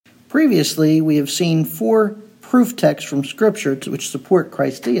Previously, we have seen 4 proof texts from Scripture which support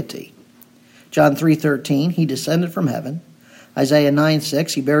Christ's deity. John 3:13, he descended from heaven. Isaiah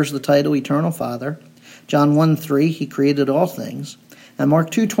 9:6, he bears the title Eternal Father. John 1:3, he created all things. And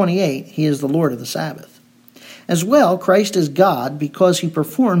Mark 2:28, he is the Lord of the Sabbath. As well, Christ is God because he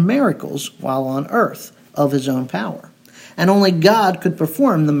performed miracles while on earth of his own power. And only God could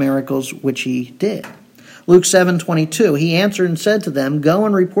perform the miracles which he did. Luke 7:22, he answered and said to them, "Go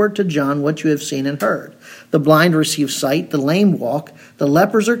and report to John what you have seen and heard. The blind receive sight, the lame walk, the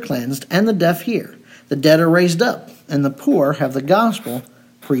lepers are cleansed, and the deaf hear. The dead are raised up, and the poor have the gospel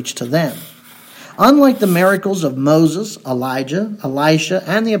preached to them." Unlike the miracles of Moses, Elijah, Elisha,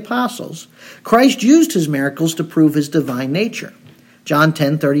 and the apostles, Christ used his miracles to prove his divine nature. John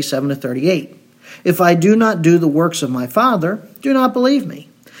 10:37-38, "If I do not do the works of my Father, do not believe me.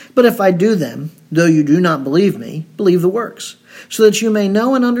 But if I do them, though you do not believe me, believe the works, so that you may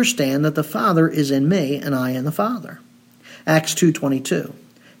know and understand that the Father is in me and I in the Father." Acts 2:22,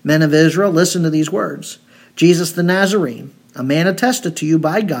 "Men of Israel, listen to these words. Jesus the Nazarene, a man attested to you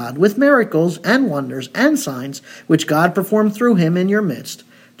by God with miracles and wonders and signs which God performed through him in your midst,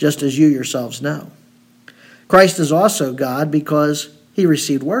 just as you yourselves know." Christ is also God because he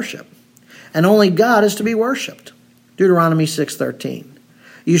received worship, and only God is to be worshipped. Deuteronomy 6:13,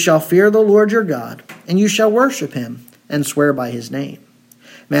 "You shall fear the Lord your God, and you shall worship him and swear by his name."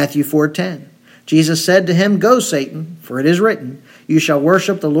 Matthew 4:10, Jesus said to him, "Go, Satan, for it is written, you shall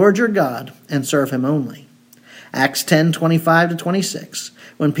worship the Lord your God and serve him only." Acts 10:25-26,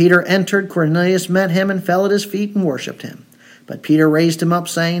 when Peter entered, Cornelius met him and fell at his feet and worshipped him. But Peter raised him up,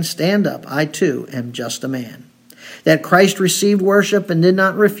 saying, "Stand up, I too am just a man." That Christ received worship and did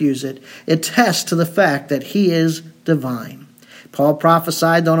not refuse it attests to the fact that he is divine. Paul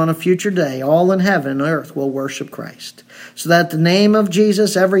prophesied that on a future day, all in heaven and earth will worship Christ, so that at the name of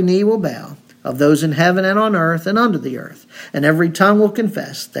Jesus every knee will bow, of those in heaven and on earth and under the earth, and every tongue will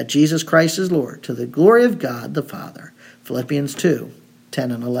confess that Jesus Christ is Lord, to the glory of God the Father. Philippians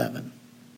 2:10-11.